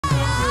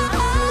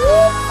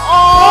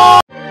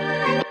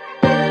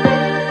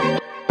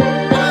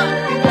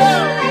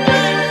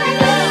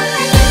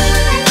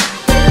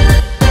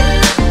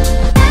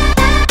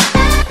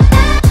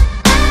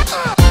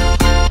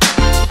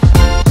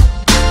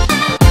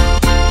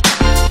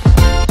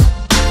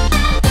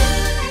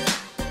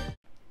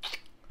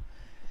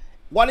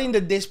What in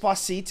the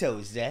Despacito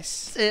is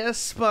this?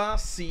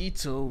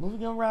 Despacito.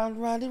 Moving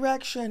around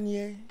direction,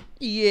 yeah.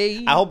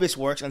 Yeah. I hope this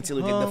works until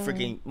we get the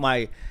freaking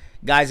my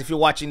guys. If you're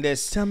watching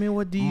this, Tell me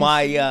what do you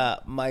my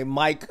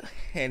mic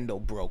handle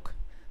broke,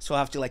 so I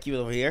have to like keep it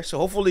over here. So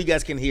hopefully you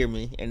guys can hear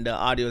me and the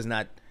audio is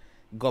not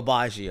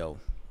garbaggio.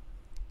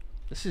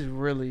 This is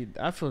really.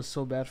 I feel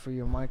so bad for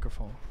your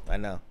microphone. I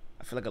know.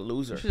 I feel like a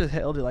loser. You should have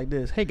held it like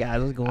this. Hey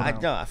guys, what's going on? I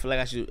know. I feel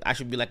like I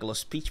should be like a little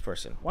speech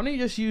person. Why don't you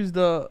just use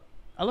the?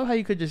 I love how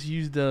you could just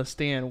use the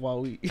stand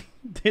while we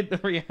did the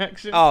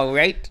reaction. Oh,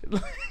 right.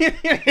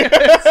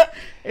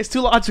 It's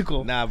too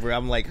logical. Nah, bro.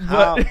 I'm like,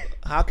 how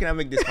can I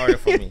make this harder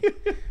for me?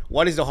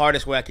 What is the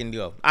hardest way I can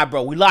do it? All right,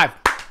 bro. We live.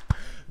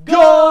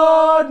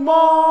 Good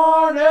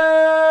morning.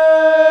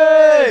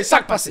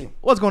 Sac passing.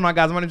 What's going on,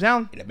 guys? My name's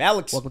Alan. And I'm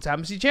Alex. Welcome to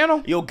AAMICY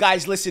channel. Yo,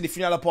 guys, listen. If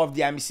you're not a part of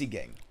the AAMICY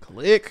gang,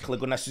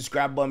 click on that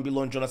subscribe button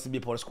below and join us to be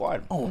a part of the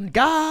squad. On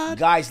God.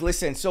 Guys,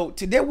 listen. So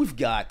today we've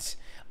got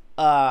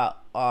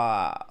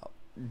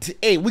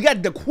hey, we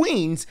got the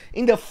queens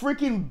in the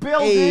freaking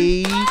building.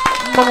 Hey.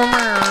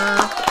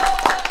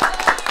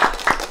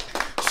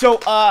 So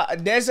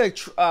there's a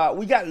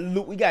we got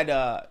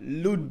Ludmila,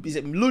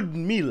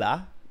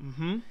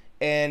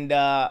 and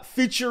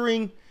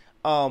featuring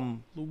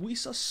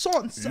Luísa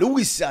Sonza.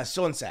 Luísa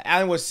Sonza.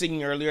 Alan was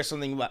singing earlier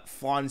something about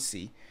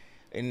Fonzie,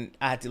 and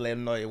I had to let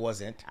him know it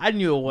wasn't. I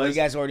knew it was. But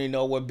you guys already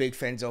know we're big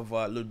fans of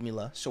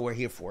Ludmila, so we're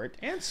here for it.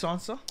 And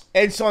Sonza.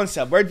 And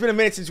Sonza, but it's been a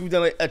minute since we've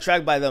done a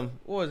track by them.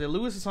 What was it?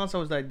 Luísa Sonza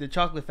was like the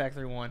Chocolate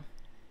Factory one.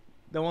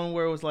 The one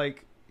where it was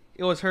like,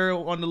 it was her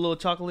on the little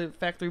chocolate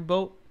factory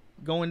boat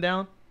going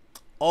down.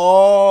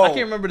 Oh, I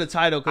can't remember the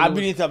title. I'm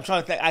trying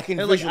to think. I can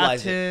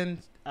visualize it.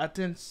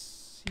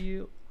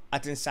 Atencio.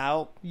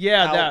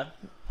 Yeah, that.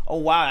 Oh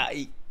wow.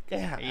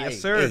 Yes,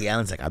 sir. Hey,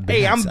 Alan's like, I'm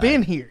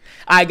been here.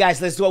 All right, guys,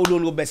 let's do what we're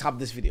doing. Let's hop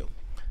this video.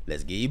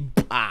 Let's get it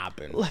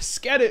popping. Let's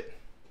get it.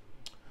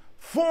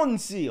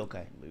 Fonzie,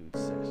 okay.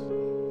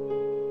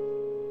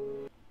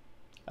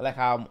 I like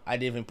how I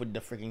didn't even put the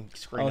freaking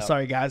screen up.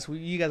 Sorry, guys.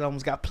 You guys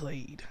almost got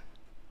played.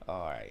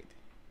 All right.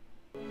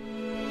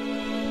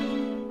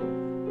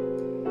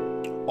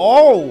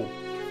 Oh,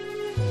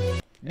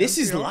 this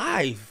is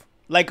live,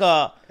 like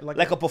a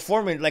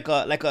performance, like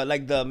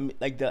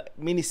the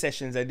mini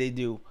sessions that they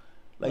do,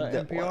 like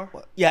the NPR.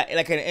 Yeah,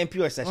 like an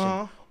NPR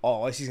session.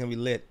 Oh, this is gonna be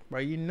lit,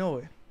 right? You know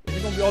it.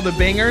 It's gonna be all the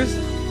bangers.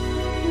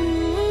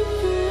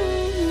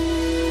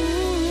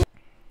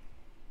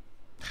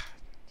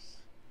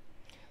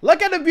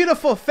 Look at the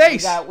beautiful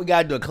face. We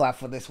gotta do a clap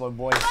for this one,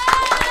 boys.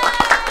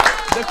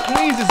 The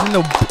queens is in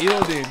the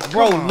building,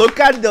 bro. Look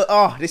at the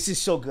this is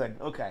so good.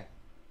 Okay.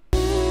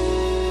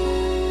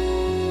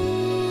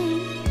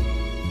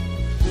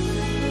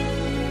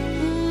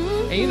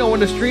 And you know when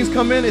the strings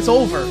come in, it's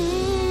over.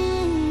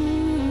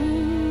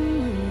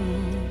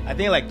 I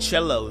think like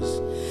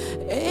cellos.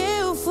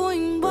 Eu fui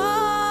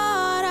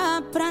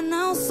embora pra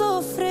não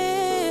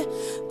sofrer,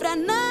 pra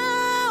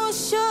não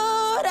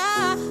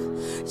chorar.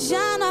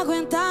 Já não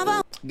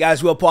aguentava.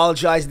 Guys, we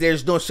apologize.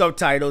 There's no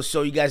subtitles,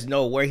 so you guys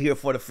know we're here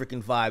for the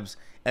freaking vibes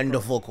and the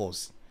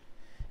vocals.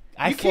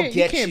 I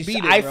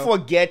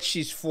forget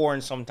she's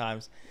foreign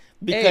sometimes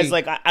because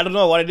like I don't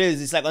know what it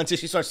is. It's like until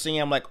she starts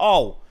singing, I'm like,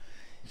 oh.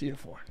 She's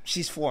foreign.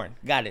 She's foreign.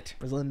 Got it.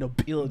 Brazilian no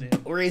building.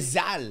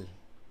 Rizal.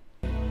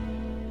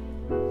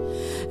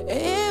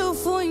 Eu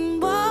fui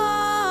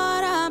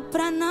embora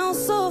pra não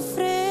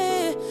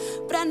sofrer,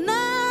 pra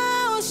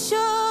não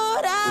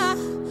chorar.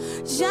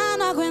 Já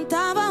não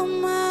aguentava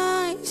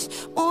mais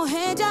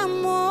morrer de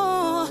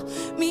amor,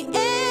 me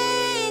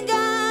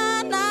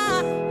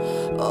enganar,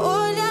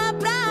 olhar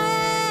pra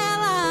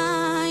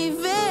ela e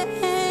ver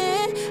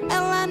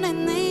ela não é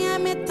nem a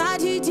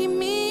metade de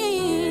mim.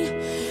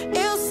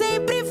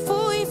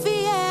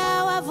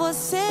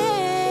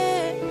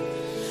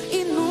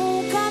 E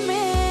nunca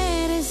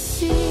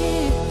mereci.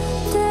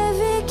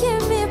 Teve que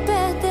me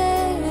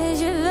perder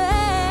de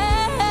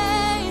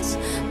vez.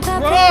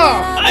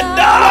 I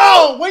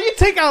know. When you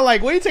take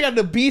out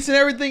the beats and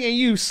everything and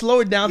you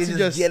slow it down to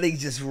just getting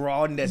just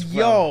rawness,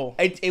 bro.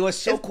 Yo, it was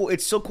so cool.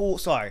 It's so cool.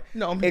 Sorry,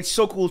 no, it's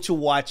so cool to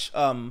watch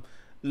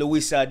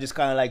Luísa just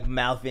kind of like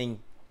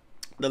mouthing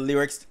the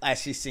lyrics as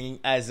she's singing,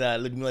 as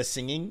Ludmila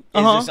singing.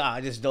 It's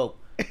just dope.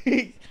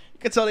 You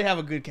can tell they have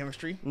a good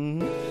chemistry.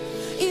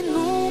 E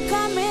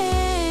nunca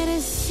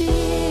mereci.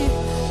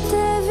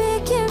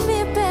 Teve que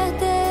me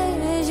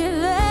perder de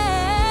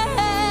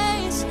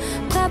vez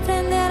pra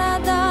aprender a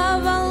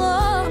dar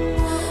valor.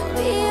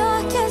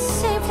 Pior que é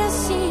sempre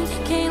assim.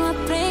 Quem não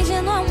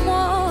aprende no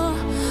amor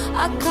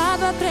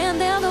acaba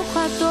aprendendo com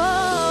a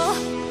dor.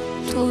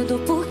 Tudo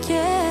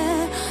porque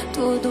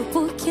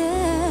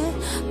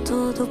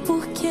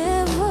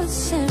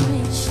você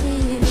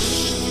mentiu.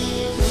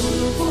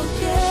 Tudo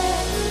porque.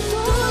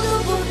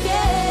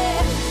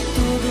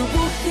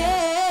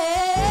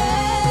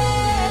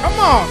 Come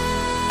on.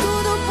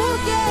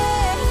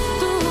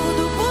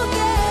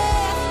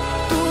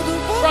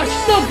 Bro,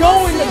 she's still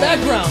going in the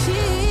background.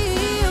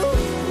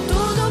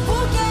 Tudo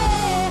porque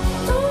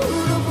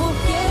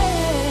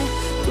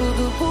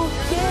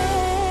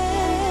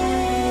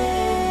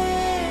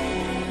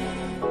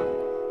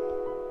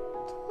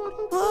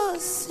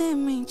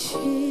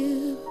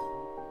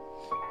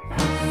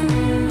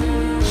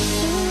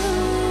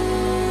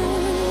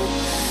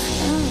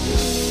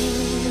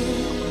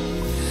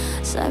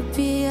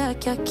sabia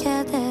que a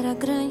queda era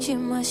grande,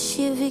 mas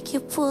tive que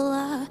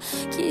pular.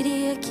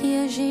 Queria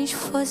que a gente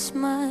fosse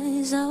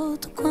mais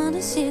alto.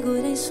 Quando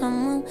segurei sua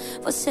mão,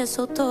 você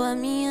soltou a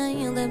minha,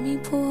 ainda me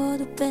empurrou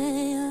do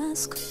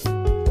penhasco.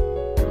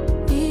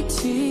 E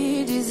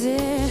te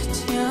dizer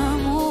te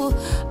amo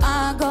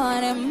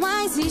agora é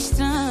mais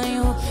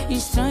estranho.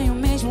 Estranho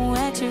mesmo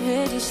é te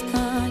ver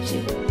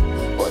distante.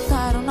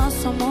 Botaram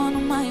nosso amor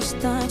numa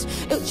estante.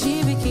 Eu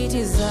tive que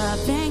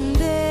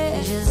desaprender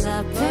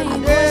a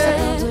gostar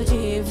tanto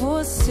de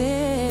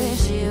você.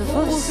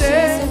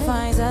 Você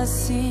faz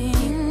assim,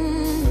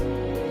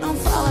 não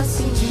fala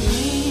assim de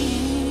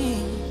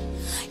mim.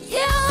 E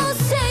eu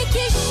sei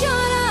que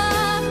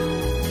chorar,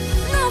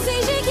 não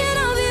fingi que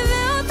não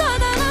viveu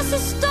toda a nossa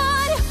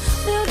história.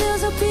 Meu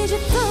Deus, eu pedi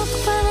tanto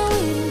pra não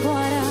ir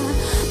embora,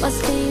 mas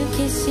tenho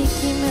que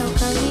seguir meu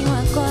caminho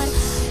agora.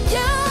 E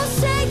eu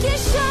sei que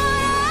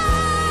chorar.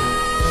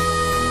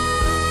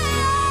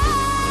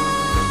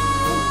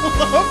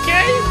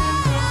 Okay.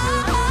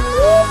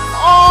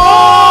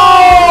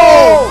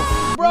 Oh!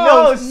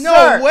 Bro,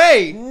 no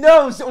way.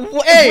 No,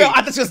 hey, bro,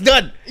 I thought she was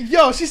done.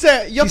 Yo, she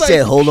said,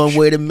 hold on,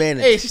 wait a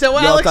minute. Hey, she said,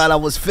 well, y'all Alex, thought I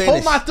was finished.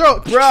 hold my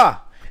throat. Bruh.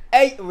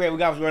 Hey, wait, we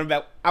got running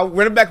back. I'm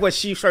running back when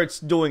she starts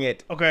doing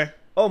it. Okay.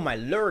 Oh, my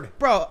lord.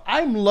 Bro,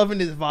 I'm loving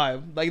this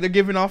vibe. Like, they're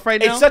giving off right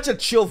now. It's such a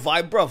chill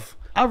vibe, bro.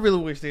 I really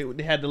wish they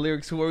had the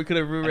lyrics to where we could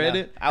have reread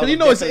it. Because you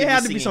know, it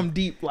had to be some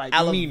deep, like,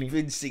 meaning. I've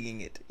been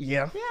singing it.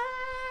 Yeah.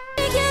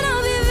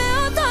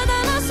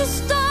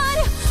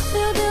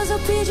 Meu Deus, eu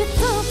pedi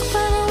tanto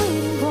pra não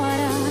ir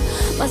embora,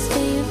 mas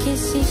tenho que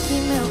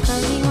seguir meu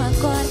caminho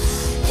agora.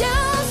 E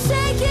eu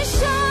sei que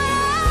chorar.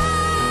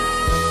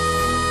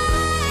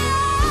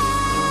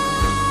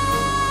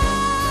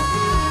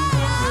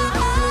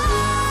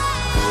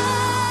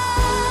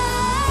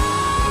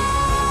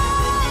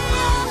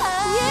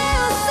 E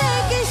eu sei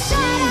que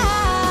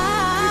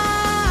chorar,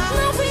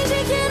 não fingi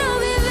que não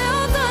viveu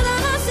toda a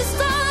nossa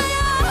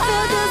história.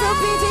 Meu Deus, eu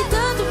pedi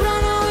tanto pra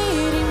não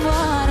ir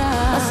embora,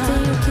 mas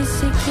tenho que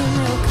seguir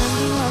meu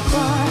caminho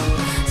agora.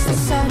 Cê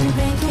sabe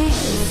bem quem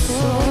eu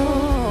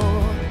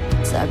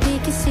sou, sabe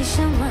que se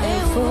chama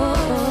eu vou.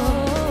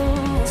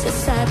 Cê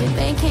sabe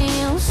bem quem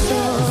eu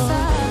sou,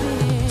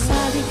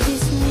 sabe que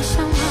se me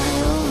chamar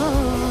eu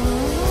vou.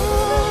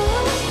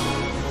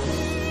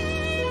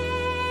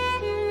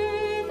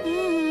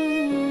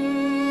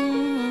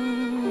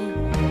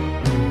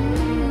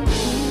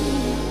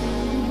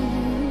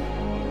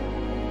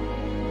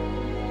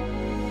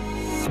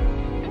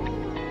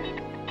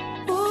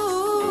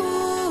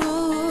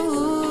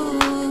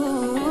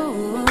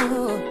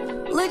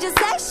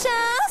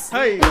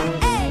 Hey.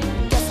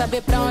 Quer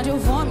saber pra onde eu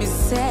vou, me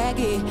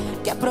segue.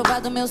 Quer provar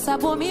do meu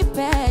sabor, me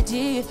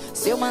pede.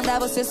 Se eu mandar,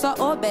 você só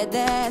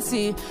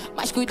obedece.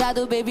 Mas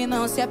cuidado, baby,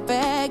 não se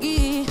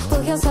apegue.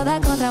 Porque eu sou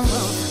da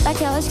contramão,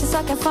 daquelas que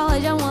só quer falar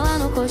de amor lá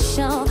no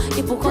colchão.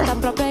 E por conta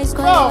própria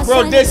escolha.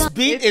 Bro, this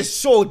beat is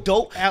so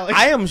dope. Alex.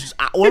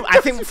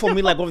 I think for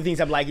me, like, one of the things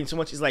I'm liking so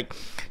much is like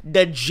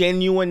the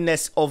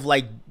genuineness of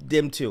like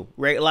them two,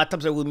 right? A lot of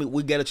times like,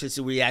 we get a chance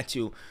to react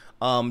to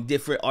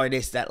different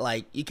artists that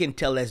like you can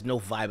tell there's no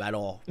vibe at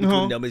all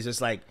between them. It's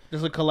just like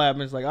just a collab.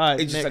 And it's like, all right,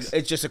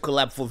 it's just a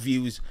collab for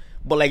views.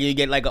 But like you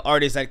get like an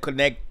artist that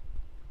connect.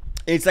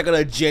 It's like on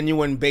a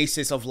genuine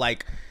basis of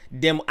like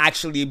them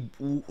actually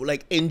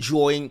like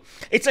enjoying.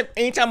 It's like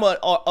anytime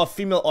a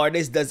female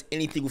artist does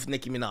anything with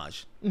Nicki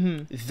Minaj,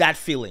 that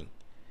feeling.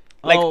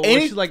 Like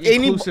she's like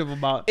inclusive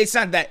about. It's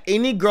not that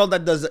any girl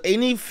that does,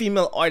 any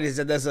female artist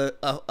that does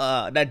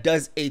that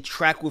does a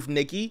track with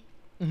Nicki,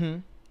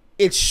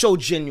 it's so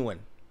genuine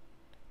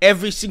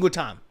every single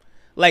time.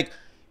 Like,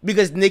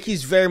 because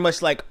Nicki's very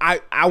much like, I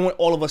want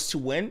all of us to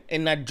win,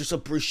 and I just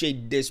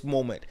appreciate this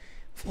moment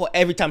for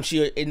every time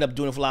she end up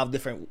doing it for a lot of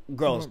different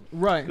girls.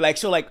 Right. Like,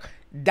 so like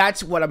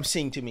that's what I'm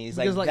seeing to me is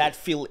like that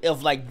feel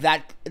of like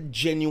that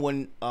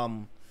genuine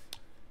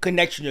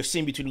connection you're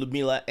seeing between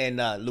Ludmilla and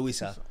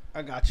Luísa.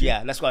 I got you.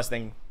 Yeah, that's what I was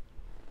thinking.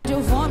 Eu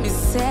vou, me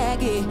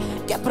segue.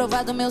 Quer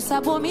provar do meu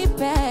sabor, me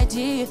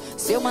pede.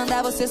 Se eu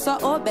mandar, você só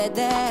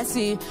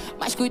obedece.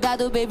 Mas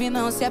cuidado, baby,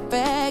 não se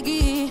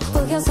apegue.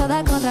 Porque eu sou da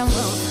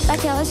contramão,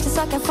 daquelas que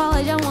só quer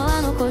falar de amor lá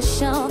no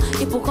colchão.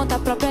 E por conta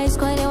própria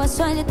escolheu a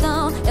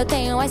solidão. Eu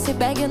tenho um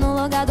iceberg no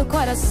lugar do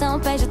coração.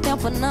 Perde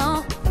tempo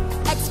não.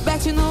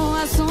 Expert no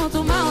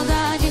assunto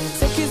maldade.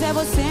 Se eu quiser,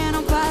 você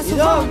não passa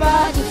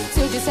vontade. Se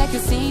eu disser que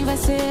sim, vai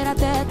ser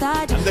até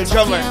tarde.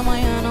 Só que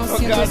amanhã não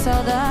sinto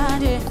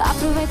saudade.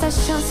 Aproveita a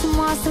chance,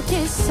 mostra o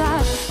que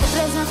sabe.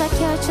 Representa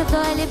que eu te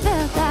dou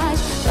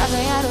liberdade. Pra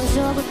ganhar o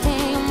jogo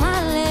tem uma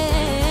lei.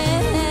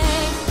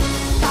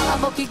 Cala a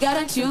boca e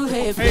garante o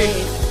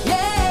replay.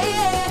 Yeah,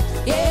 yeah,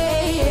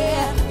 yeah, yeah,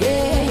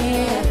 yeah,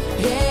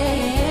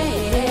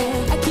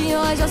 yeah. É que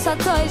hoje eu só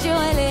tô de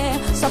olho.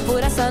 Só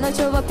por essa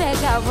noite eu vou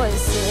pegar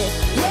você.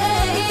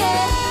 Yeah,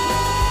 yeah,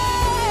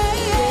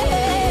 yeah,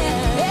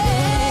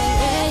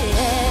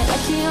 yeah. É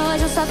que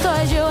hoje eu só tô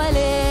de olho.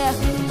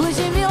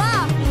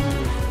 Ludmilla,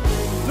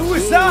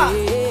 Luísa.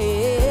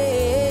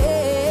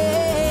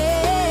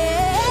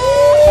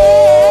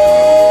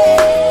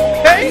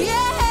 Hey.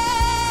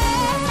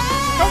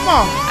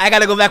 I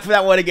gotta go back for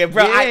that one again,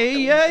 bro.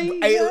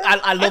 Yeah.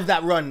 I love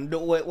that run.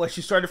 What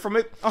she started from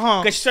it.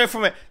 Cause she started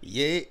from it.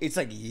 Yeah, it's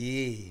like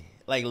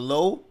like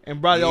low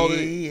and brought all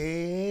the.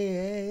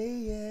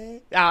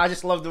 Yeah. I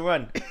just love the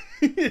run.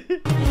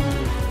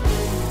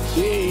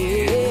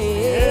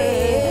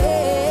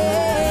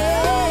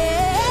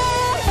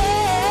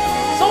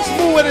 So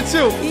smooth with it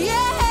too.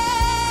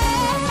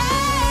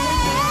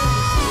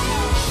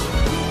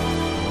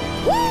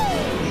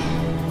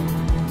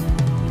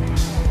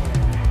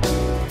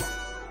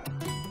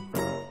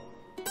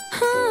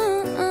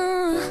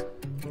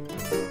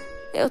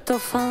 Eu tô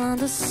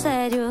falando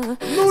sério.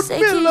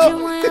 Ludmilla!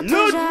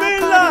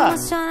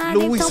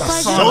 Luísa,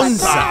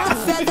 Sonza!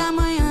 Café da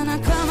manhã na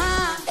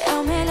cama é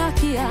o melhor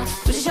que há.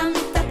 Tu já me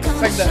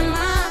tacando no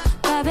chamar.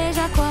 Acabei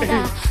de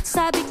acordar.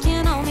 Sabe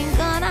que não me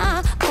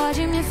engana.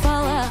 Pode me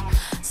falar.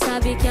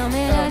 Sabe que é o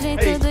melhor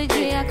jeito do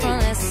dia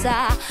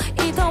começar.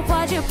 Então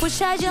pode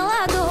puxar de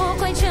lado.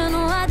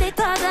 Continua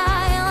deitada.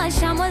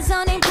 Relaxa,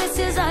 mozão, nem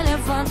precisa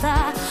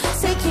levantar.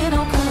 Sei que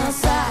não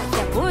cansa, que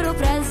é puro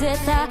prazer,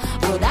 tá?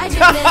 Vou dar de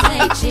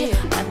presente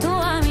pra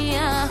tua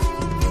minha.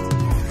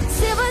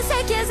 Se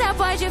você quiser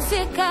pode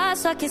ficar,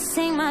 só que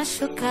sem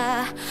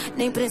machucar.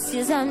 Nem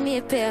precisa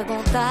me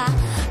perguntar.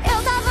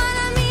 Eu tava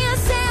na minha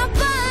sem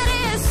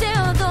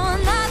aparecer do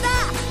nada.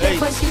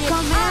 Depois que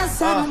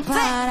começa não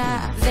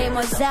para. Vem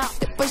mozão.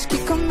 Depois que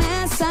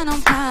começa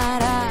não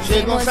para.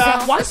 Vem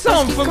mozão. What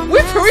song?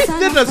 We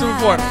did this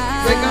before.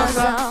 Vem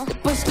mozão.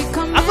 Depois que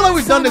começa. I feel like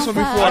we've done this one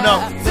before. No.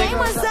 Vem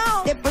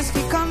mozão. Depois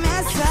que começa.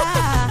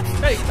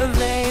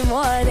 Vem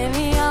morder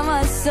minha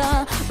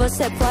maçã.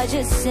 Você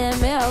pode ser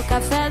meu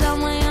café da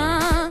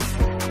manhã.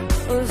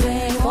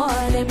 Vem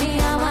morder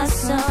minha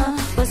maçã.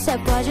 Você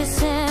pode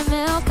ser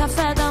meu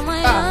café da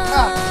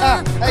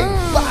manhã.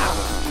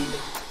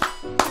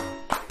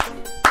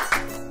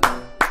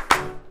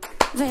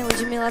 Vem,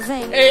 Ludmilla,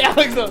 vem. Hey,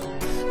 Alexa.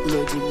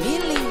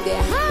 Ludmilla in the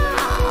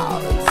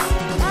house.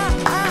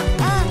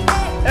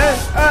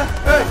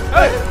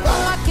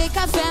 Coloquei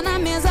café na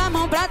mesa,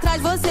 mão pra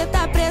trás, você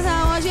tá presa.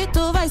 Hoje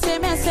tu vai ser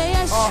minha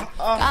ceia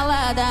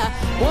calada.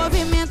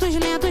 Movimentos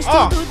lentos,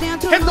 tudo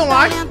dentro hips don't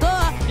lie.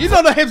 You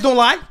know the hips don't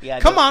lie.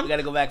 Come on. We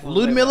gotta go back for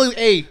Ludmilla,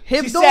 hey,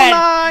 hips she don't said,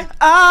 lie.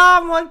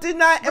 I want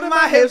tonight and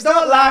my hips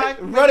don't lie.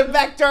 Run it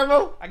back,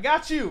 Turbo. I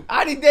got you.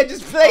 I didn't dare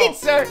just play it,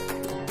 sir.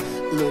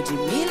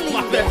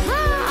 Ludmilla in the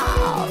house.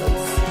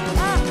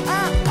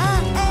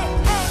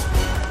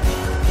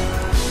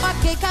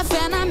 Ok,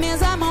 café na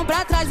mesa, mão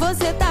pra trás,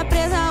 você tá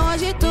presa.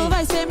 Hoje tu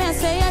vai ser minha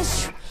ceia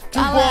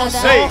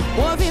calada.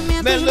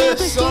 Movimentos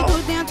lentos,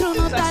 tudo dentro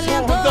no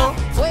talento.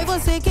 Foi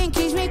você quem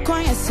quis me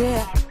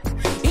conhecer.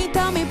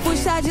 Então me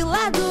puxa de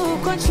lado,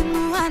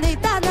 continua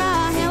deitada.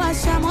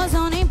 Relaxa,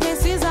 mozão, nem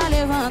precisa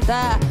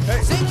levantar.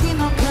 Sei que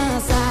não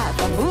cansa,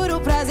 tá puro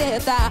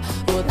prazer, tá?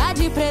 Vou dar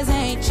de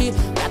presente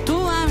pra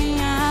tua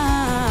minha.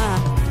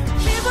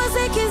 Se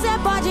você quiser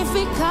pode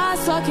ficar,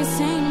 só que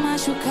sem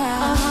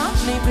machucar.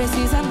 Nem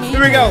precisa me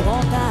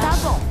perguntar. Tá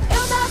bom.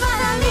 Eu tava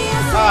na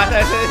minha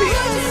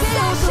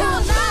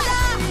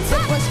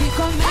depois que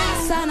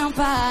começa não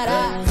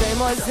para. Vem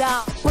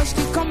mozão. Depois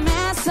que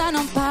começa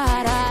não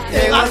para.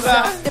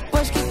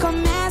 Depois que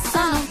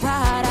começa não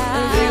para.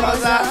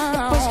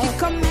 Depois que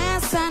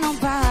começa não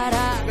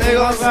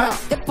para.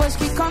 Depois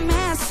que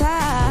começa.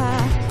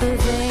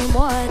 Vem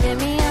morder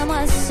minha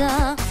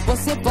maçã.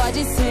 Você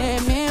pode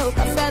ser meu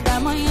café da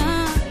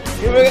manhã.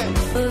 Vem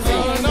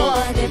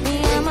morder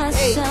minha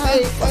maçã.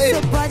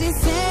 Você pode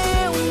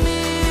ser o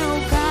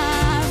meu café.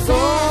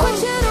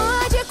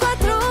 Continua de 4,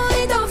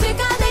 então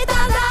fica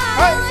deitada.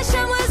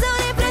 Relaxa, mas eu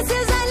nem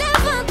precisa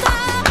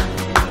levantar.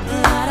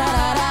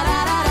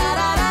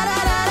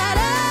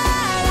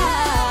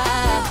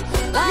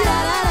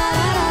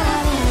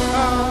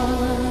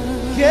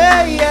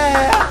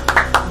 Yeah.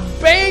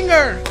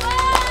 Banger.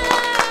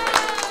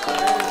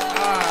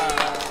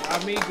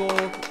 Amigo,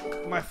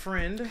 my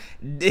friend.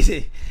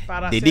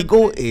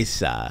 Dedico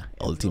esa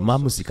última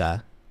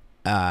música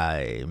a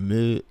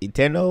mi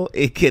eterno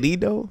y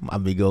querido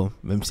amigo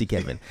Amicy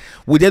Kevin.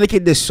 We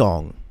dedicate this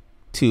song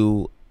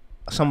to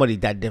somebody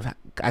that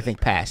I think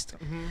passed.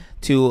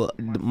 To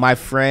my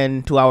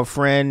friend, to our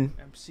friend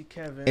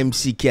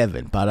Amicy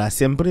Kevin. Para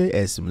siempre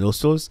es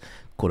nuestros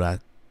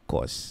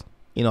corazones.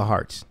 In our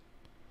hearts.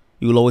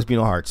 You will always be in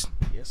our hearts.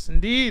 Yes,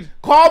 indeed.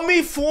 Call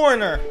me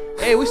foreigner.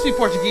 Hey, we speak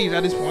Portuguese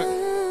at this point.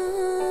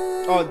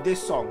 Oh, this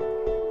song.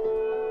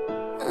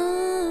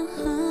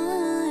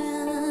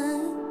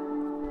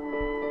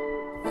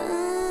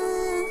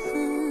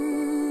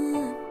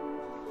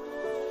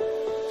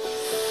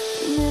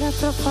 Primeira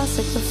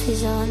proposta que eu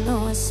fiz ela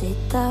não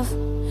aceitava.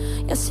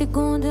 E a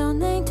segunda eu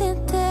nem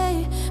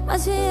tentei,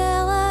 mas vi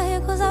ela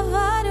recusar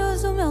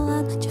vários do meu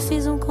lado. Te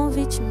fiz um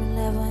convite, me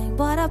leva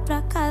embora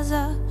pra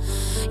casa.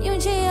 E um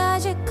dia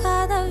de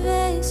cada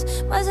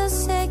vez, mas eu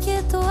sei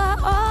que tua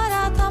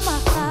hora tá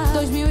marcada.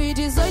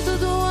 2018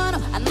 do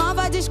ano, a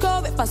nova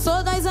Discovery.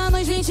 Passou 2 anos,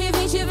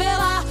 2020, vê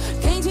lá.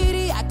 Quem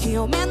diria que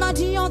o menor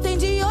de ontem,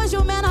 de hoje,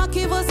 o menor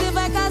que você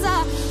vai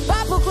casar.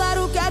 Papo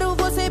claro, quero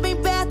você bem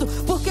perto,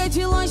 porque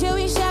de longe eu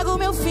enxergo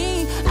meu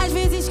fim. Às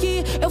vezes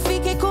que eu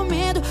fiquei com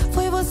medo,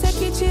 foi você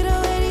que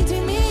tirou ele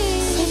de mim.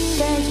 Se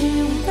pede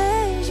um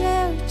beijo,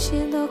 eu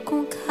te dou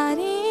com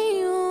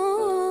carinho.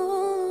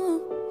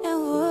 Eu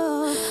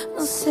vou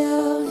no seu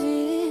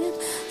ouvido.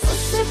 Se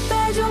você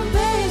pede um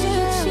beijo,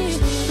 eu te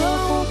dou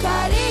com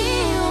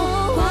carinho.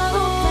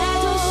 Quando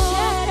pede um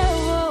cheiro, eu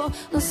vou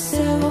no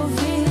seu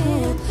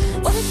ouvido.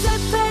 Você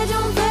pede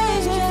um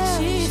beijo, eu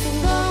te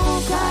dou com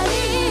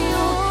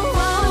carinho.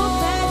 Quando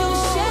pede um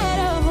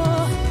cheiro, eu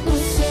vou no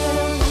seu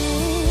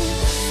ouvido.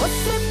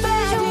 Você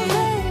pede um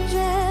beijo,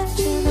 eu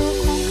te dou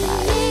com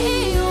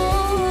carinho.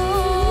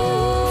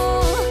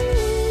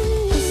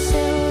 No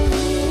seu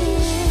ouvido.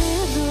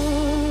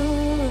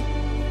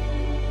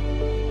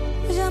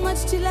 Hoje à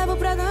noite te levo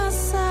pra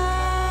dançar.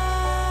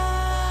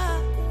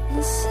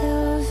 No seu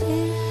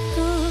ouvido.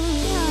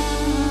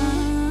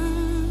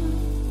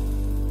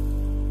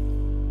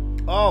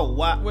 Oh,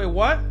 what? Wait,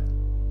 what?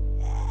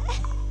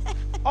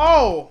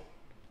 Oh.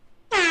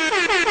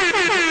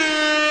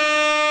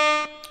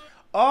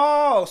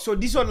 Oh, so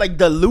these are like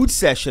the lewd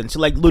sessions. So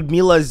like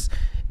Ludmila's,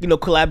 you know,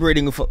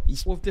 collaborating with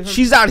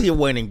she's out here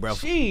winning, bro.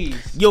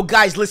 Jeez. Yo,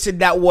 guys, listen,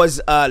 that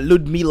was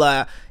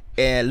Ludmila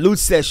lewd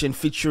session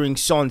featuring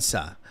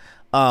Sonza.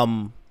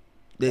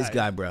 This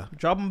guy, bro.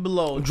 Drop them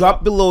below.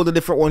 Drop below the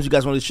different ones you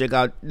guys want to check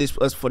out. This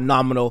was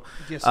phenomenal.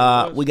 Yes,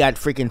 we got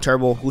freaking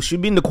Turbo, who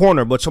should be in the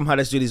corner, but somehow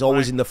this dude is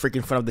always in the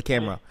freaking front of the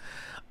camera.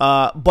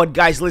 But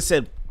guys,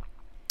 listen,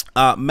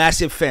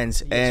 massive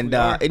fans. Yes, and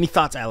any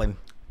thoughts, Alan?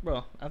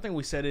 Bro, I think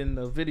we said it in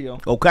the video.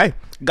 Okay.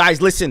 Guys,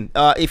 listen,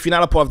 if you're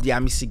not a part of the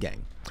AAMICY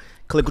gang,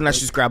 click on that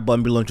subscribe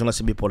button below and join us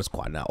and be part of the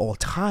squad now. All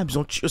times,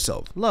 don't cheat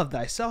yourself. Love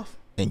thyself.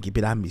 And keep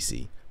it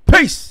AAMICY.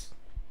 Peace!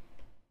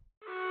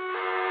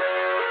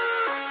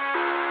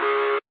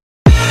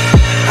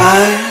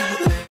 I